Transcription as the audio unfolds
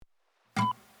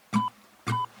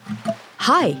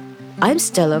Hi, I'm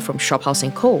Stella from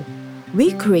Shophouse & Co.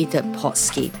 We created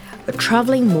Podscape, a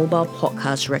traveling mobile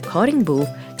podcast recording booth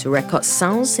to record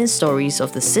sounds and stories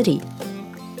of the city.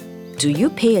 Do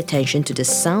you pay attention to the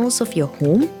sounds of your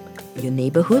home, your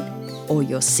neighborhood, or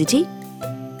your city?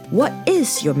 What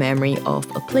is your memory of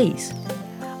a place?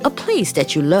 A place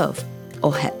that you love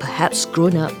or had perhaps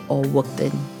grown up or worked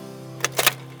in.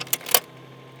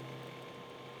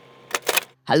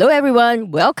 Hello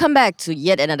everyone, welcome back to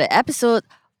yet another episode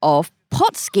of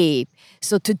Podscape.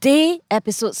 So today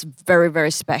episode's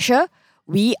very special.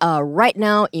 We are right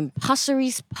now in Pasir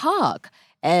Ris Park,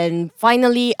 and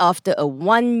finally after a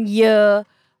 1 year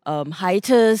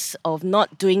hiatus of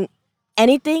not doing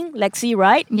anything, Lexi,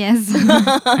 right? Yes.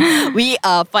 We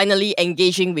are finally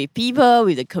engaging with people,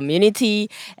 with the community,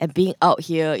 and being out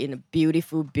here in a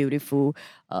beautiful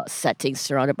setting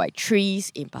surrounded by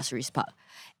trees in Pasir Ris Park.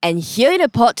 And here in the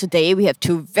pod today, we have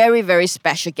two very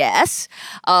special guests.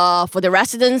 For the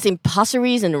residents in Pasir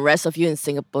Ris and the rest of you in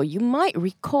Singapore, you might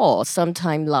recall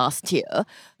sometime last year,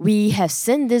 we have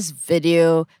seen this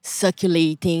video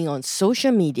circulating on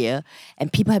social media,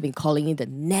 and people have been calling it the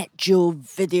Nat Geo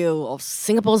video of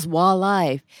Singapore's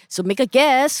wildlife. So make a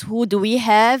guess, who do we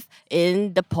have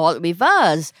in the pod with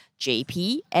us?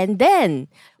 JP and Dan.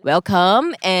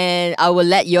 Welcome, and I will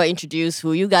let you introduce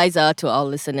who you guys are to our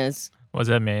listeners. What's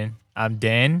up, man? I'm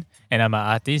Dan, and I'm an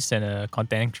artist and a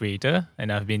content creator, and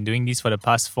I've been doing this for the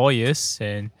past 4 years.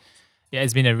 And yeah,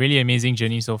 it's been a really amazing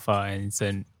journey so far, and it's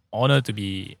an honor to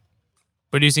be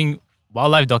producing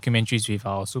wildlife documentaries with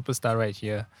our superstar right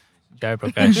here, Jai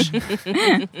Prakash.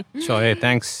 Sure. Hey,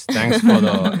 thanks for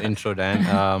the intro, Dan.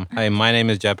 Hi, my name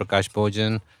is Jai Prakash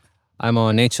Bhojan. I'm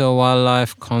a nature,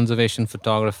 wildlife, conservation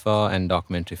photographer and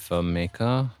documentary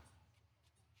filmmaker.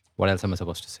 What else am I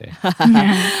supposed to say?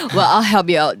 Well, I'll help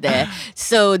you out there.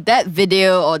 So that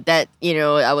video or that,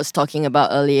 I was talking about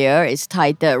earlier is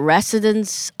titled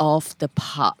Residents of the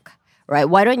Park, right?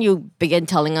 Why don't you begin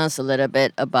telling us a little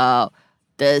bit about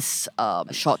this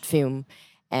short film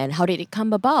and how did it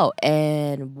come about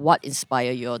and what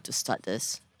inspired you all to start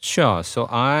this? Sure. So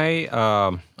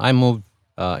I moved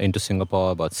into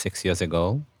Singapore about 6 years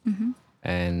ago. Mm-hmm.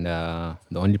 And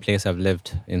the only place I've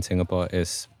lived in Singapore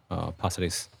is Pasir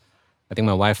Ris. I think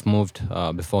my wife moved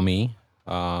before me.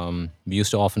 We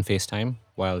used to often FaceTime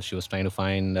while she was trying to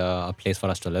find a place for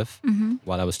us to live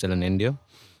while I was still in India.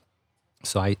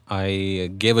 So I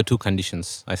gave her two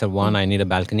conditions. I said, one, I need a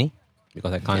balcony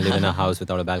because I can't live in a house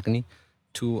without a balcony.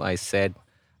 Two, I said,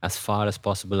 as far as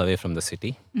possible away from the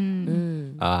city.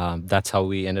 That's how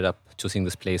we ended up choosing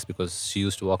this place because she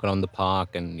used to walk around the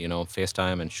park and,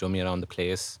 FaceTime and show me around the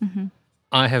place. Mm-hmm.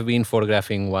 I have been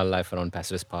photographing wildlife around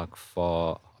Pasir Ris Park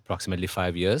for approximately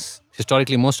 5 years.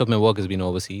 Historically, most of my work has been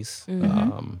overseas.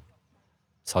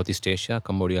 Southeast Asia,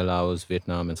 Cambodia, Laos,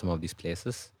 Vietnam, and some of these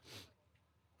places.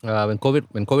 When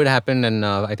COVID happened and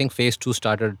I think phase 2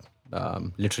 started,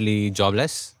 literally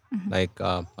jobless, like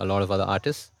a lot of other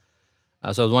artists.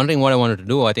 So I was wondering what I wanted to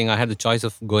do. I think I had the choice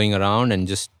of going around and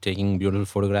just taking beautiful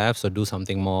photographs or do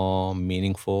something more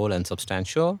meaningful and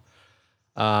substantial.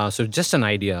 So just an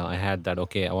idea I had that,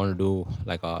 okay, I want to do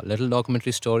like a little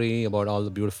documentary story about all the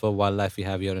beautiful wildlife we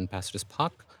have here in Pasir Ris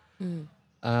Park. And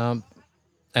I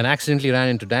accidentally ran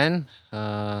into Dan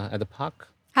at the park.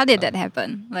 How did that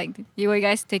happen? Like, you were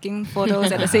guys taking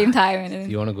photos at the same time? And then...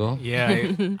 You want to go? Yeah,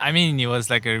 it was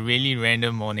like a really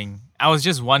random morning. I was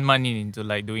just 1 month into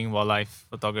like doing wildlife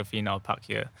photography in our park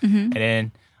here. And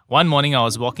then one morning I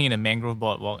was walking in a mangrove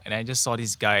boardwalk and I just saw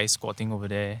this guy squatting over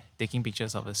there taking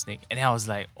pictures of a snake. And then I was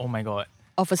like, oh my God.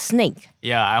 Of a snake?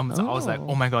 Yeah, I was like,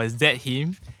 oh my God, is that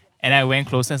him? And I went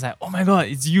closer and was like, oh my God,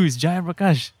 it's you, it's Jai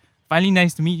Prakash. Finally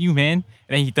nice to meet you, man.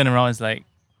 And then he turned around and was like,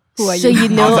 who are you? So you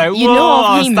know, I was like, you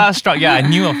know of him. I was starstruck. Yeah, I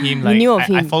knew of him. Like, knew of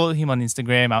I him. followed him on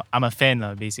Instagram. I'm a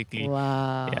fan, basically.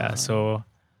 Wow. Yeah, so,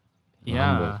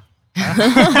 yeah.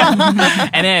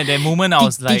 And then at that moment, I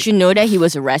was like... Did you know that he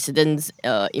was a resident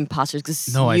in Pasir Ris?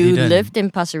 Because No, I you didn't. lived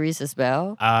in Pasir Ris as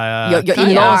well? Your Oh,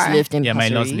 in-laws yeah. lived in Yeah, Pasir my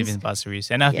Ris? in-laws live in Pasir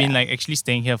Ris. And I've been like actually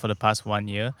staying here for the past 1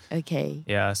 year. Okay.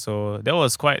 Yeah, so that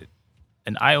was quite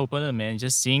an eye-opener, man.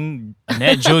 Just seeing a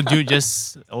Nat Geo dude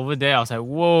just over there, I was like,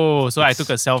 whoa. So I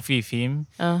took a selfie with him.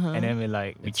 And then we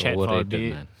It's chat for a overrated,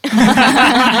 bit. man.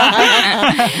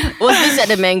 Was this at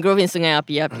the mangrove in Sungai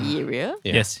Api area?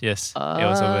 Yeah. Yes. It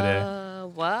was over there.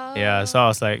 Wow. Yeah, so I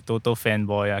was like total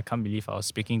fanboy. I can't believe I was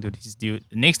speaking to this dude.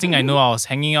 The next thing I know, I was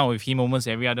hanging out with him almost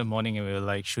every other morning and we were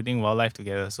like shooting wildlife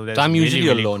together. So that's So I'm really, usually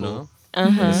really a loner. cool.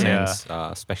 In a Yeah. sense,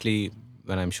 especially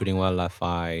when I'm shooting wildlife,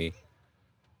 I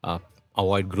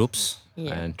avoid groups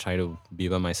Yeah. and try to be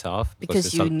by myself Because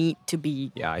it's you a, need to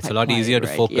be yeah, it's a quite lot quiet, easier to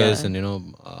right? focus Yeah.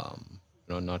 and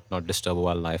not disturb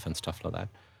wildlife and stuff like that.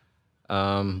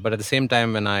 But at the same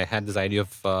time, when I had this idea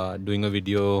of doing a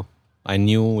video, I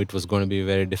knew it was going to be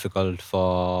very difficult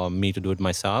for me to do it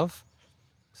myself.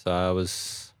 So I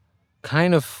was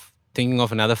kind of thinking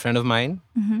of another friend of mine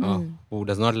who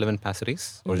does not live in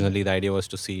Pasir-Ris. Originally, the idea was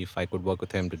to see if I could work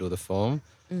with him to do the film.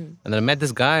 And then I met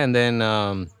this guy, and then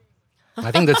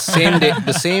I think the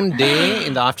same day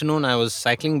in the afternoon, I was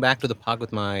cycling back to the park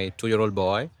with my 2-year-old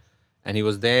boy, and he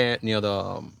was there near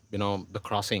the the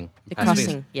crossing. The Pasir-Ris.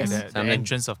 crossing, yes. The I'm like-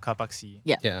 entrance of Kapak C.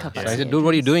 Yeah. Yeah. Kapas, So I said, yeah. dude,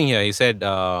 what are you doing here? He said,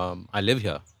 I live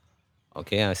here.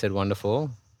 Okay. I said,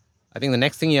 wonderful. I think the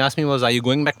next thing he asked me was, are you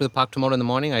going back to the park tomorrow in the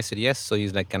morning? I said, yes. So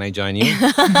he's like, can I join you?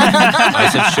 I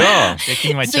said, sure.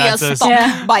 Taking my So you're chances.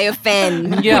 stalked by a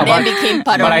fan. Yeah, who then but- became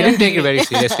part But of I your didn't take it very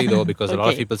seriously though, because a lot of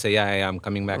Okay. people say, yeah, I'm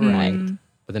coming back. Right.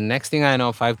 But the next thing I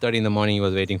know, 5:30 in the morning, he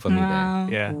was waiting for me there. Wow.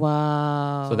 Yeah.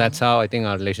 Wow. So that's how I think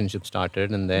our relationship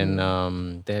started. And then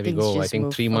there we Things go. I just think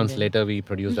moved 3 from months there. later, we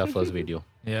produced our first video.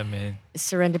 Yeah, man.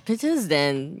 serendipitous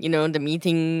then, the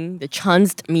meeting, the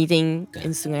chanced meeting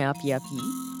in Sungai Api-Api.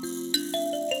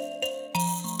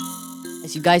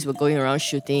 As you guys were going around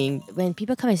shooting, when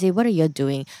people come and say, what are you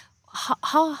doing?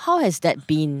 How has that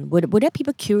been? Were there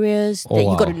people curious Oh, that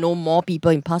you got to wow. know more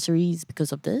people in Pasir-Ris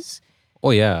because of this? Oh,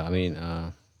 yeah. I mean,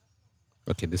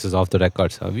 okay, this is off the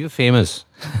record. So we're famous.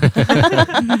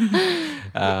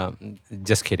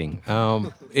 Just kidding.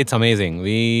 It's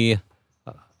amazing.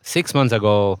 6 months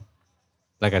ago,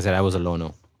 like I said, I was a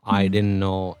loner. I didn't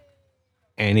know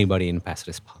anybody in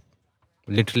Pasir-Ris Park.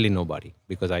 Literally nobody.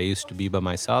 Because I used to be by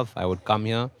myself. I would come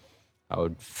here. I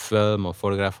would film or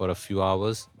photograph for a few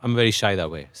hours. I'm very shy that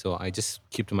way. So I just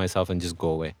keep to myself and just go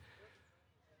away.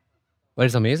 But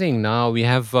it's amazing. Now we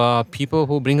have people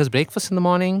who bring us breakfast in the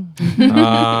morning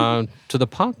to the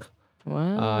park.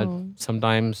 Wow.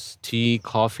 Sometimes tea,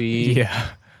 coffee.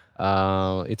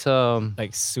 Yeah. It's a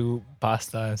Like soup,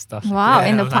 pasta, and stuff. Wow,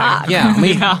 in the like- park. yeah. I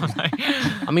mean, Yeah.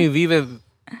 I mean,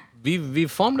 we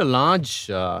formed a large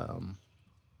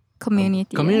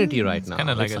Community. community right now.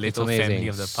 Kind of like It's- a it's little family amazing.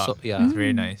 of the park. So, yeah. It's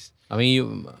very nice. I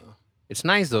mean, it's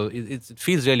nice though. It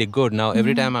feels really good. Now,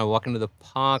 every time I walk into the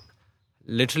park,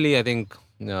 literally, I think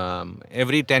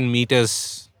every 10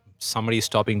 meters, somebody is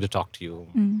stopping to talk to you.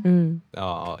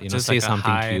 Just Say like a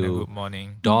something hi to and a you. good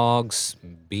morning. Dogs,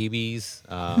 babies.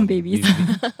 Babies.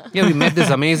 We met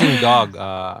this amazing dog.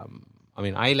 I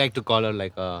mean, I like to call her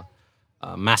like a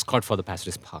mascot for the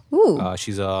Pasir-Ris Park. Ooh.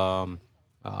 She's a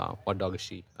what dog is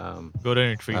she?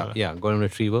 Golden retriever. Yeah, golden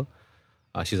retriever.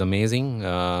 She's amazing.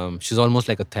 She's almost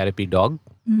like a therapy dog.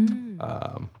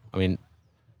 I mean,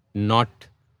 not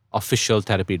official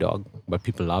therapy dog, but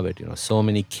people love it. So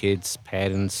many kids,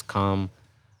 parents come.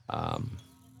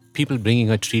 People bringing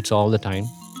her treats all the time.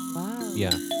 Wow.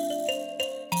 Yeah.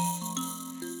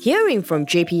 Hearing from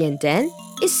JP and Dan,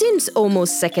 it seems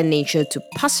almost second nature to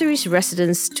Pasir-Ris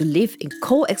residents to live in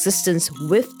coexistence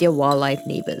with their wildlife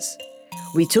neighbors.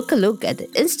 We took a look at the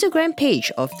Instagram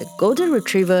page of the golden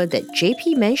retriever that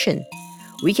JP mentioned.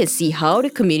 We can see how the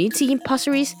community in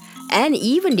Pasir-Ris and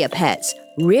even their pets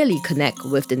really connect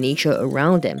with the nature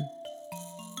around them.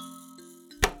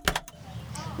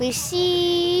 We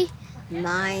see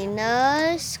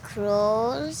miners,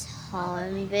 crows,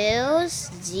 hornbills,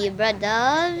 zebra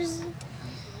doves,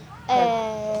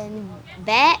 and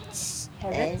bats,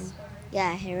 herons,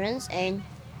 herons and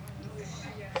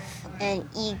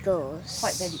eagles.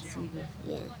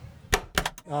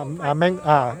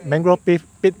 Mangrove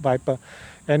pit viper,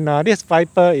 and this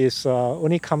viper is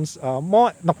only comes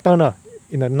more nocturnal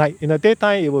in the night. In the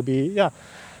daytime, it will be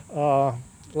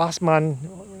last month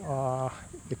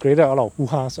it created a lot of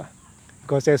hoo-has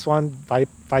because there's one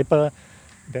viper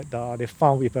that they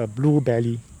found with a blue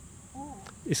belly.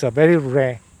 It's a very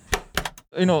rare.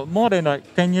 More than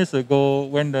like 10 years ago,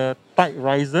 when the tide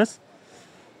rises,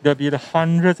 there'll be the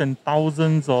hundreds and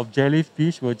thousands of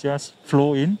jellyfish will just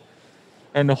flow in,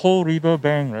 and the whole river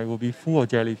bank, right, will be full of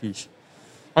jellyfish.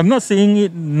 I'm not seeing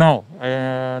it now,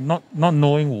 not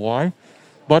knowing why,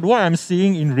 but what I'm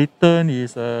seeing in return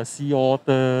is sea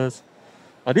otters.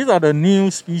 These are the new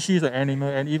species of animal,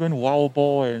 and even wild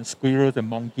boar and squirrels and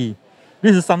monkey.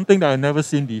 This is something that I've never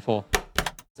seen before.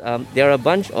 There are a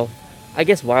bunch of, I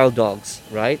guess, wild dogs,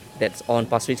 right? That's on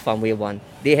Pasir-Ris Farmway 1.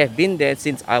 They have been there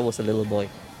since I was a little boy,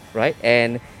 right?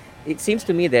 And it seems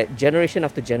to me that generation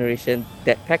after generation,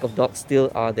 that pack of dogs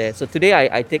still are there. So today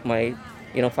I take my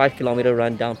 5-kilometer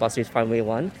run down Pasir-Ris Farmway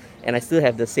 1, and I still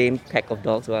have the same pack of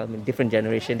dogs, different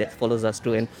generation that follows us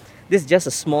through. And this is just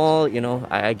a small,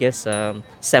 I guess,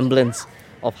 semblance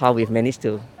of how we've managed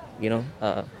to,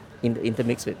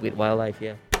 intermix with wildlife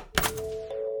here.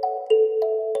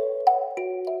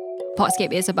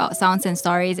 Podscape is about sounds and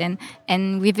stories,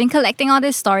 and we've been collecting all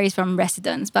these stories from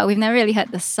residents, but we've never really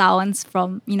heard the sounds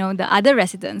from the other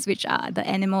residents, which are the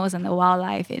animals and the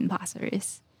wildlife in Pasir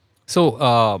Ris. So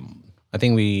I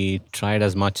think we tried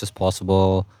as much as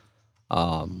possible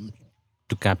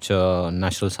to capture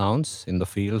natural sounds in the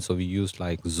field. So we used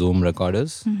like Zoom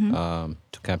recorders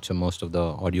to capture most of the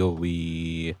audio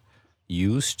we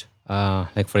used.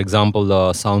 Like for example,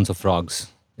 the sounds of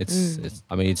frogs.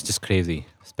 It's just crazy,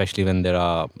 especially when there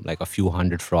are like a few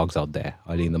hundred frogs out there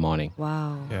early in the morning.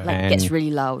 Wow. Yeah. Like it gets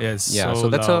really loud. Yes. Yeah, so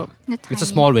that's loud. it's a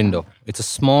small window. It's a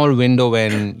small window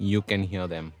when you can hear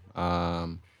them.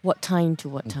 What time to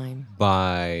what time?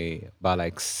 By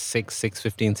like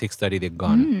 6:15, 6:30, they're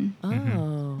gone.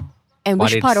 Oh. And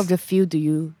But which part it's- of the field do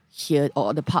you hear,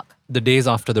 or the park? The days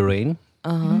after the rain,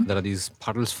 there are these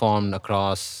puddles formed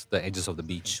across the edges of the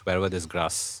beach wherever there's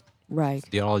grass. Right.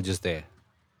 They're all just there.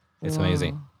 It's Wow.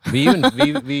 amazing.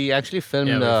 We actually filmed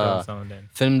Yeah, we filmed some of them.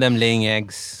 filmed them laying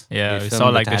eggs. Yeah, we filmed saw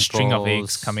like the string of tadpoles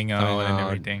eggs coming out and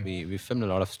everything. We filmed a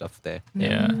lot of stuff there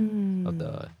Yeah. of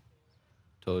the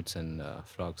toads and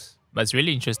frogs. But it's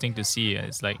really interesting to see.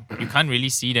 It's like you can't really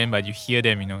see them, but you hear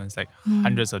them. It's like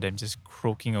hundreds of them just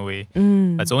croaking away.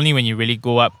 But it's only when you really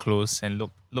go up close and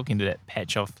look into that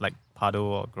patch of like puddle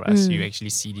or grass, you actually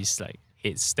see these like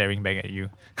heads staring back at you.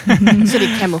 So they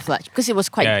camouflage because it was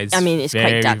quite. Yeah, it's it's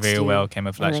very, quite dark. very still. well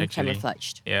camouflaged, And then actually.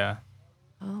 Camouflaged. Yeah.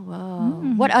 Oh wow!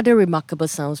 What other remarkable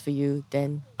sounds for you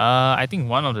then? I think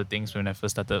one of the things when I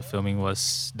first started filming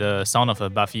was the sound of a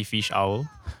Buffy fish owl.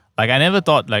 Like I never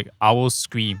thought like owls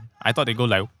scream. I thought they go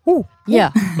like whoo.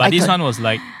 Yeah, But this one was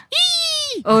like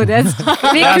Oh, that's a bit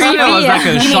that creepy. was like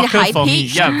a You mean shocker high for me.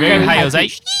 pitched? Yeah, very Very high. high I was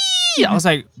like, "Ee!" I was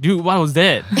like, dude, what was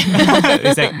that?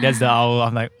 It's like that's the owl.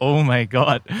 I'm like, oh my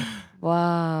god.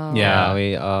 Wow. Yeah,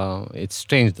 it's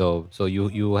strange though. So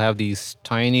you have these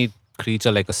tiny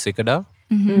creature like a cicada.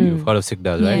 You've heard of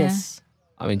cicadas, right? Yeah. Yes.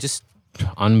 I mean, just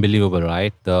unbelievable,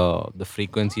 right? The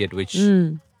frequency at which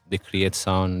they create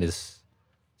sound is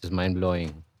just mind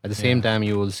blowing. At the same time,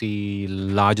 you will see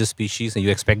larger species, and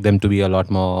you expect them to be a lot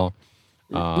more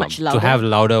Much to louder. have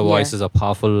louder Yeah. voices or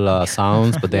powerful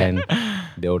sounds, but then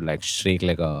they would like shriek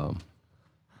like a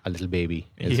little baby.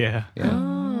 Yeah.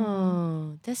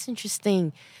 Oh, that's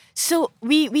interesting. So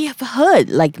we have heard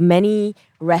like many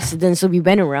residents. So we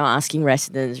went around asking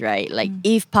residents, right? Like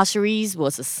if Pasir Ris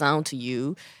was a sound to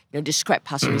you, describe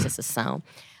Pasir Ris as a sound.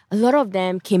 A lot of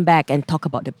them came back and talk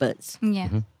about the birds. Yeah.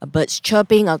 Birds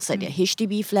chirping outside their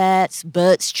HDB flats.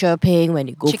 Birds chirping when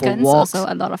they go Chickens for walks.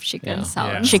 also, a lot of chicken Yeah.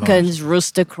 sounds. Chickens,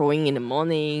 rooster crowing in the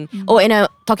morning. Oh, and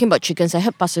talking about chickens, I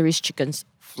heard Pasir Ris chickens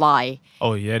fly.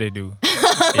 Oh yeah, they do.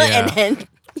 And Yeah. then,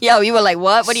 we were like,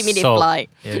 what? What do you mean they So- fly?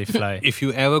 Yeah, they fly. If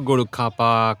you ever go to car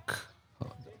park,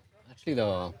 actually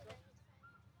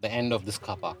the end of this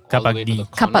car park, all the Car way park to D. the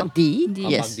corner, Kapak D? D. car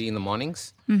park Yes. D in the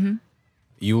mornings,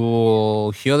 you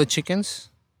will hear the chickens,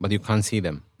 but you can't see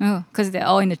them. Oh, because they're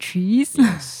all in the trees.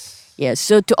 Yeah,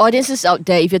 so to audiences out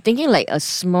there, if you're thinking like a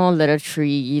small little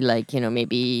tree, like,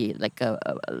 maybe like a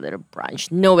little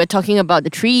branch. No, we're talking about the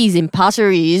trees in Pasir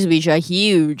Ris, which are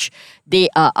huge. They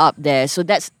are up there. So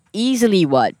that's easily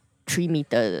 3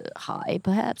 meter high,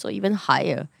 perhaps, or even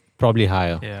higher. Probably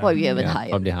higher. Yeah. Or even Yeah, higher.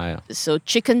 probably higher. So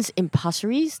chickens in Pasir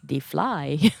Ris, they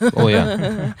fly. Oh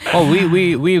yeah. Oh,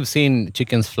 we've seen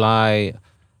chickens fly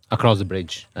across the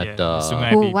bridge at Yeah, the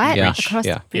Sungai Oh, Pipi what? Yeah, Bridge. Across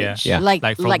yeah. the bridge. Yeah. Yeah. Like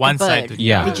from like a one side bird. to the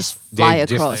Yeah. They other. just fly they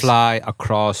across. just fly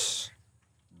across.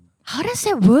 How does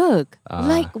that work?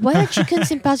 Like, why are chickens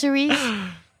in Pasir Ris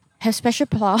have special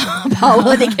power?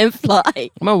 They can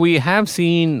fly. Well, we have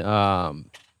seen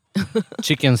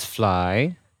chickens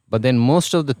fly, but then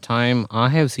most of the time I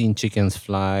have seen chickens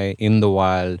fly in the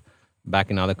wild back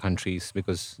in other countries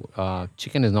because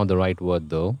chicken is not the right word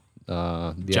though.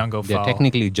 Jungle they're fowl.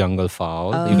 technically jungle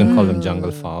fowl. You can call them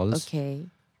jungle fowls. Okay.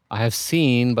 I have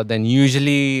seen, but then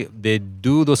usually they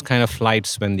do those kind of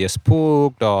flights when they're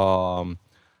spooked or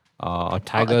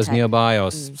tigers attack. nearby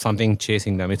or something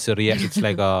chasing them. It's it's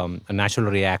like a natural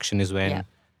reaction is when Yeah.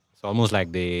 it's almost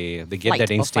like they get Flight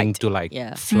that or instinct fight. to like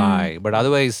Yeah. fly. But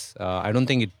otherwise, I don't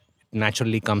think it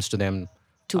naturally comes to them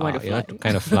To want to fly. to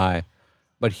kind of fly.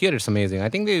 But here it's amazing. I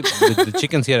think the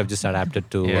chickens here have just adapted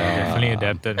to Yeah, definitely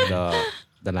adapted.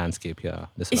 the landscape here.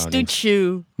 The It's too surroundings.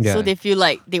 chill. Yeah. So they feel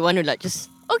like they want to like just,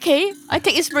 okay, I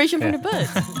take inspiration from Yeah. the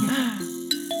birds.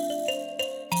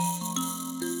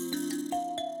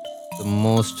 The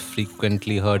most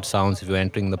frequently heard sounds if you're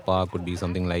entering the park would be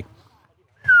something like.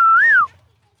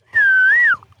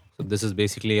 So this is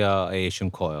basically a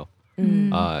Asian coil.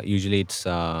 Usually it's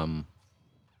a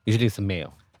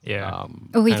male. Yeah.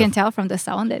 Oh, we kind can of- tell from the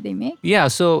sound that they make. Yeah,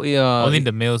 so Only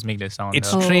the males make that sound.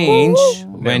 it's huh? strange That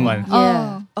when one.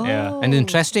 Yeah. Oh. Yeah. and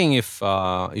interesting if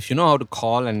you know how to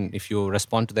call and if you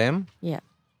respond to them, Yeah.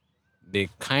 they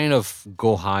kind of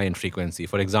go high in frequency.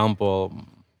 For example,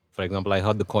 I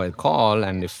heard the coil call,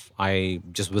 and if I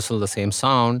just whistle the same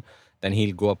sound, then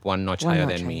he'll go up one notch One higher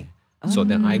notch than me. So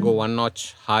then I go one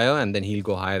notch higher, and then he'll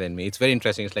go higher than me. It's very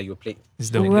interesting. It's like you play It's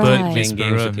the Right. bird playing games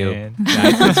whisperer, with you. man.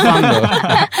 Yeah, it's fun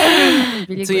though.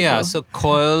 Really So good yeah, though. so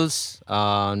coils,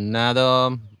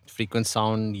 another frequent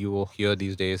sound you will hear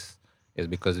these days is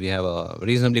because we have a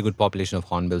reasonably good population of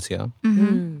hornbills here.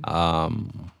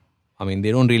 I mean,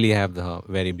 they don't really have the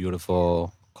very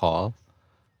beautiful call.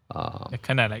 They're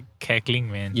kind of like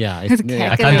cackling, man. Yeah, I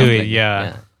can't do it,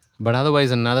 yeah. But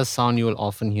otherwise, another sound you will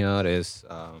often hear is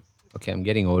okay. I'm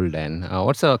getting old. Then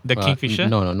what's a The kingfisher?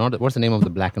 No, not what's the name of the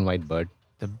black and white bird?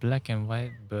 The black and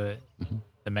white bird,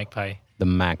 the magpie. The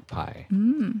magpie.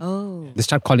 Oh. They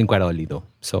start calling quite early though.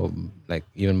 So like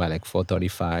even by like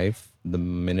 4:35, the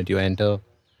minute you enter,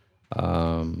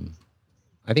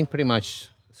 I think pretty much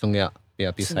Sungya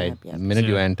PRP side. Sungya The minute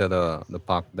you Yeah. enter the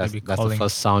park, that's be the calling.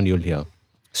 first sound you'll hear.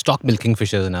 Stockbill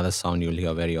kingfisher is another sound you'll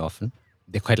hear very often.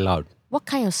 They're quite loud. What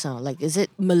kind of sound? Like, is it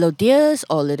melodious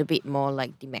or a little bit more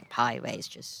like the magpie, where it's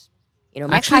just,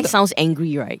 magpie Actually, sounds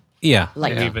angry, right? Yeah.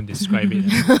 Like, Can't even describe it.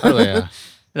 By the way,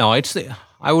 no, it's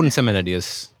I wouldn't say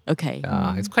melodious. okay,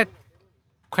 It's quite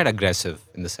aggressive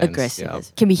in the sense. aggressive. Yeah.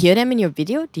 Can we hear them in your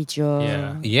video? Did your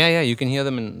Yeah. Yeah, you can hear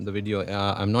them in the video.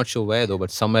 I'm not sure where though, but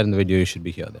somewhere in the video you should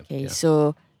be hear them. Okay, Yeah.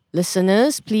 so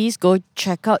listeners, please go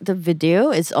check out the video.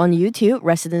 It's on YouTube,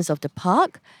 Residents of the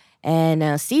Park, and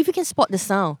see if you can spot the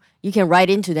sound. You can write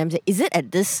into them. Say, is it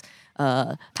at this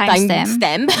Timestamp.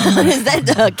 stamp? Is that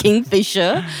the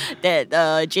kingfisher that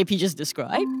JP just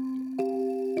described?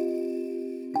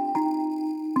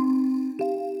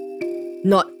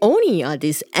 Not only are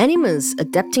these animals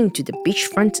adapting to the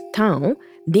beachfront town,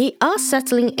 they are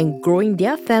settling and growing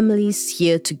their families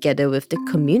here together with the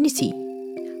community.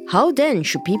 How then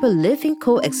should people live in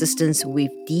coexistence with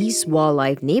these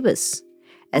wildlife neighbors?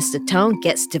 As the town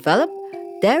gets developed,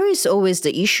 there is always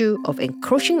the issue of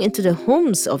encroaching into the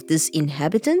homes of these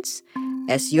inhabitants,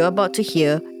 as you're about to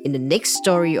hear in the next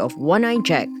story of One-Eyed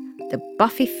Jack, the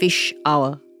Buffy Fish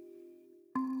Owl.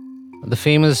 The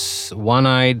famous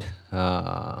one-eyed,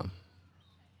 I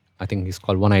think he's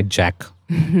called One-Eyed Jack,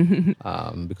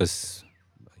 because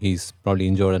he's probably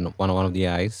injured in one of the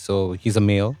eyes. So he's a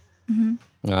male.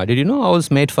 Did you know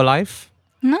owls mate for life?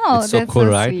 No, It's so that's cool,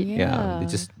 so right? sweet. Yeah,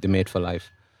 they mate for life.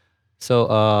 So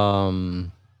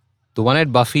the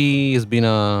one-eyed Buffy has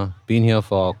been here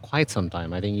for quite some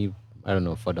time. I think I don't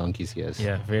know, for donkey's years.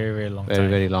 Yeah, very, very long Very, time.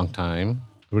 very long time.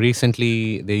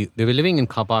 Recently, they were living in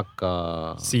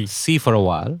Kapak C for a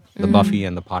while, the Buffy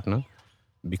and the partner,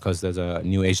 because there's a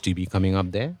new HDB coming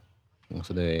up there.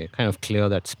 So they kind of clear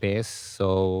that space.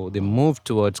 So they moved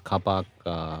towards Kapak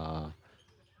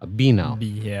B now.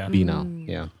 Yeah. B now,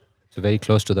 yeah. So very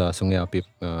close to the Sungya Api.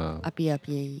 Api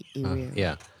area.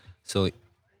 Yeah. So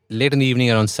late in the evening,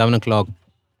 around 7 o'clock,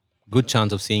 good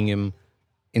chance of seeing him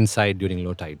inside during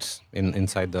low tides,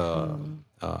 inside the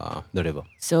river.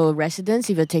 So residents,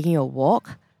 if you're taking a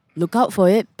walk, look out for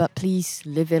it, but please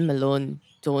leave him alone.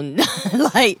 Don't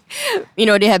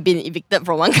they have been evicted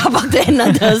from one car park to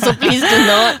another, so please do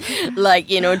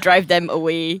not drive them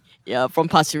away from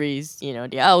Pasir Ris.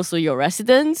 They are also your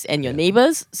residents and your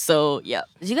neighbors. So yeah.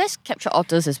 You guys capture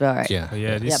otters as well, right? Yeah. Oh,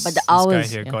 yeah, this, but the this guy owls,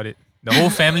 here yeah. got it. The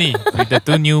whole family with the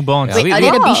two newborns. Yeah, Wait, we- are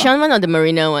they the Oh. Bishan one or the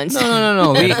Marina ones?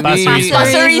 No. Pasir Ris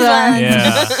Pasir Ris one.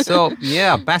 Yeah. So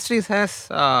yeah, Pasir Ris has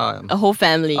A whole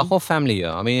family. a whole family here.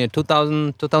 I mean,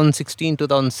 2016,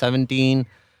 2017,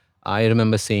 I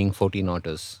remember seeing 14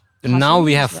 otters. Now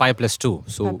we have 5 plus 2.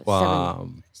 So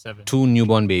 7. 2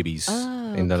 newborn babies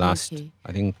Ah, in the okay, last, okay.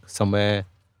 I think somewhere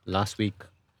last week,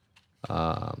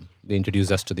 they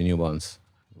introduced us to the newborns.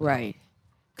 Right.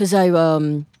 Because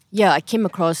I came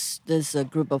across this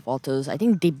group of otters. I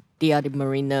think they are the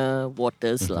Marina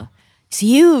waters. lah. It's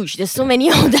huge. There's so many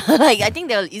of them. I think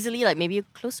there are easily maybe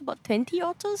close to about 20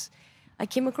 otters I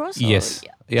came across. or- Yes.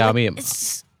 Yeah, I mean,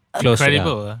 it's close to that.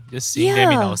 Incredible. Just seeing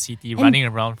them in Yeah. our city, And running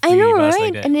around I free know, with us right?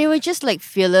 like that. And they were just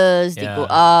fearless. They go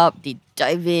Yeah. up, they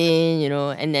dive in,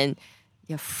 and then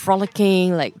they're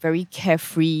frolicking, very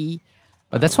carefree.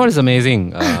 But that's what is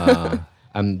amazing.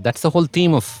 And that's the whole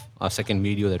theme of our second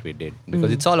video that we did.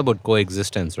 Because it's all about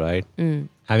coexistence, right?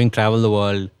 Having traveled the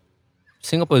world,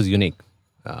 Singapore is unique.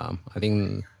 I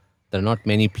think there are not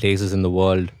many places in the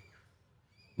world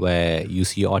where you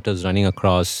see otters running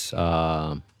across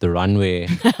the runway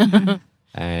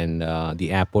and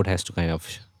the airport has to kind of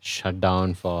shut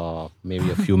down for maybe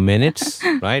a few minutes,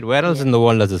 right? Where else in the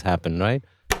world does this happen, right?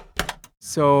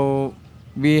 So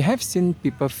we have seen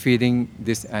people feeding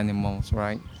these animals,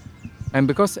 right? And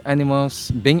because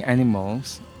animals, being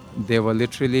animals, they will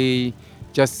literally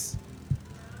just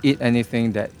eat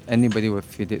anything that anybody will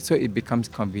feed it. So it becomes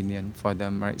convenient for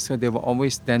them, right? So they will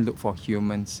always then look for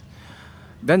humans.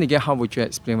 Then again, how would you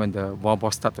explain when the wild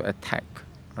boar start to attack,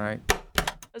 right?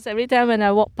 Because every time when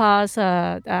I walk past,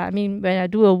 when I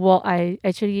do a walk, I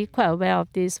actually quite aware of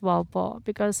this wild boar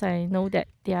because I know that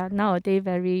they are nowadays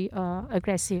very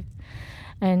aggressive,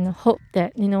 and hope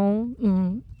that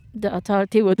the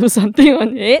authority will do something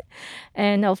on it.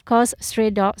 And of course,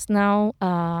 stray dogs now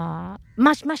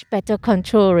much better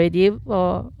control already.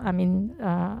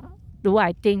 The way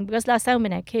I think, because last time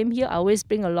when I came here, I always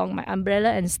bring along my umbrella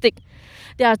and stick.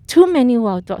 There are too many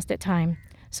wild dogs that time.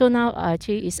 So now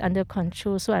actually it's under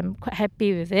control, so I'm quite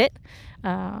happy with it.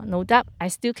 No doubt, I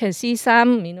still can see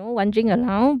some, wandering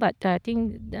around, but I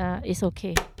think it's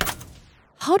okay.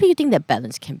 How do you think that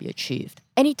balance can be achieved?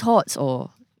 Any thoughts or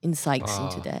insights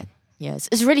into that? Yes,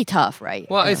 it's really tough, right?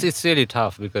 Well, it's really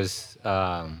tough because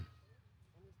I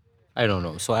don't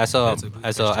know. So as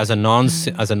a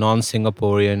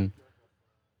non-Singaporean,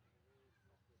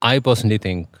 I personally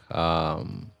think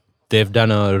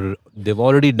they've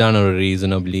already done a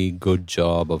reasonably good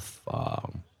job of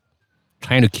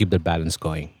trying to keep that balance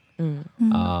going.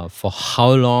 For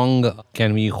how long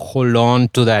can we hold on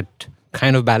to that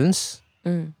kind of balance?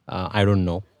 I don't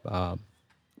know.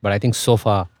 But I think so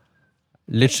far,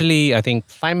 literally, I think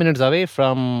 5 minutes away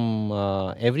from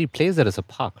every place there is a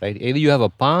park, right? Either you have a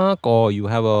park or you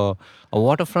have a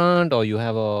waterfront or you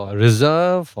have a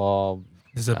reserve or...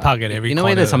 There's a park at every in a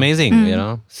corner. way, that's amazing,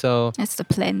 So That's the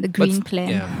plan, the green plan.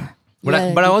 Yeah.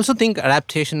 But I also think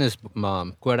co-adaptation is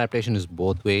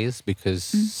both ways because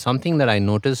something that I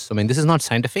notice, this is not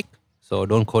scientific, so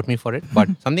don't quote me for it, but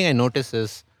something I notice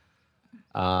is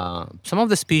some of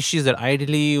the species that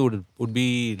ideally would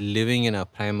be living in a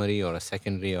primary or a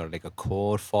secondary or like a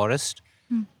core forest,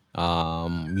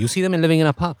 you see them living in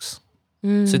our parks.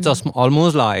 So it's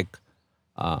almost like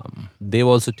they've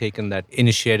also taken that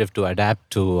initiative to adapt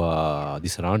to the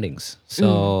surroundings.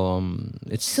 So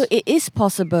So it is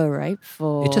possible, right,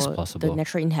 for It is possible. the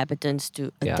natural inhabitants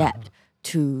to adapt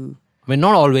to...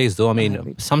 not always though.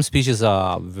 Some species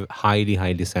are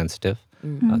highly sensitive.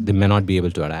 They may not be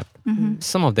able to adapt.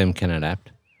 Some of them can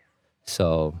adapt.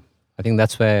 So I think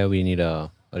that's where we need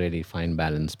a really fine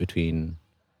balance between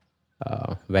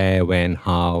where, when,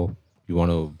 how you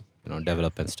want to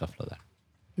develop and stuff like that.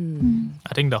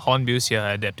 I think the hornbills here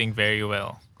are adapting very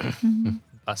well.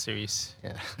 Pasir Ris.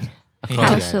 Yeah.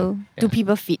 Also, Do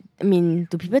people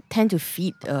tend to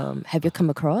feed? Have you come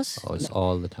across? Oh, it's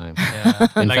all the time. Yeah.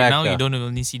 In Like fact, now you don't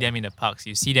only see them in the parks,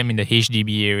 you see them in the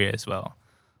HDB area as well.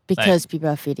 Because people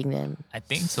are feeding them. I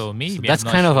think so, maybe. that's I'm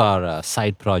not kind of sure. our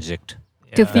side project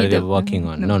to that feed we're them. working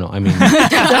on. No. No, They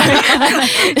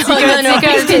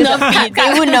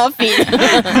would not feed.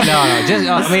 They would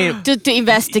not feed. just to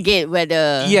investigate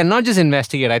whether... yeah, not just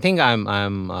investigate. I think I'm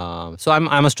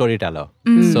a storyteller.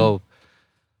 So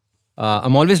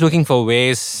I'm always looking for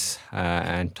ways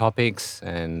and topics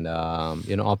and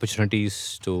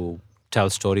opportunities to tell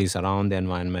stories around the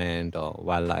environment or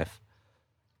wildlife.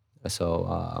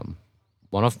 So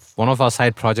one of our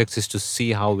side projects is to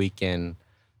see how we can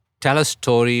tell a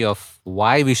story of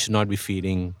why we should not be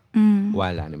feeding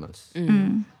wild animals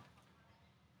in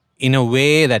a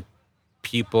way that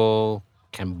people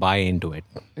can buy into it.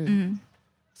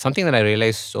 Something that I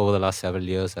realized over the last several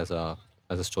years as a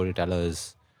storyteller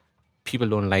is people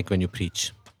don't like when you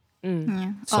preach.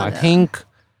 Yeah. So I think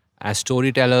as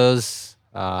storytellers,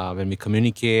 when we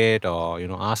communicate or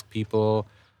ask people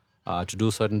to do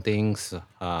certain things,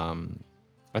 I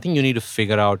think you need to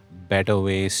figure out better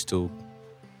ways to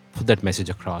put that message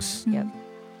across. Yep.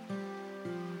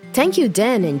 Thank you,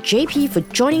 Dan and JP, for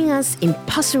joining us in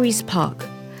Pasir Ris Park.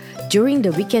 During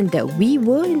the weekend that we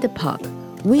were in the park,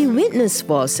 we witnessed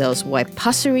for ourselves why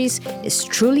Pasir Ris is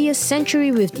truly a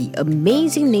sanctuary with the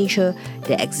amazing nature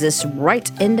that exists right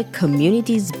in the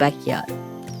community's backyard.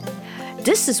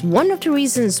 This is one of the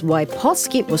reasons why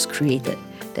Podscape was created,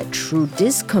 that through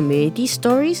these community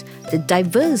stories, the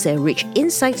diverse and rich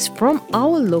insights from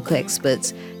our local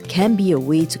experts can be a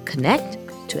way to connect,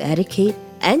 to educate,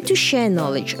 and to share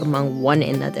knowledge among one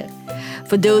another.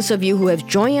 For those of you who have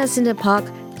joined us in the park,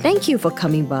 thank you for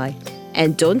coming by.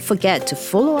 And don't forget to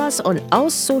follow us on our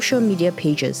social media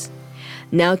pages.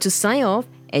 Now to sign off,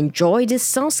 enjoy this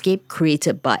soundscape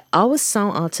created by our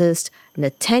sound artist,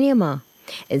 Nathania Ma,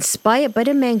 inspired by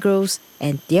the mangroves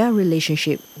and their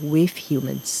relationship with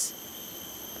humans.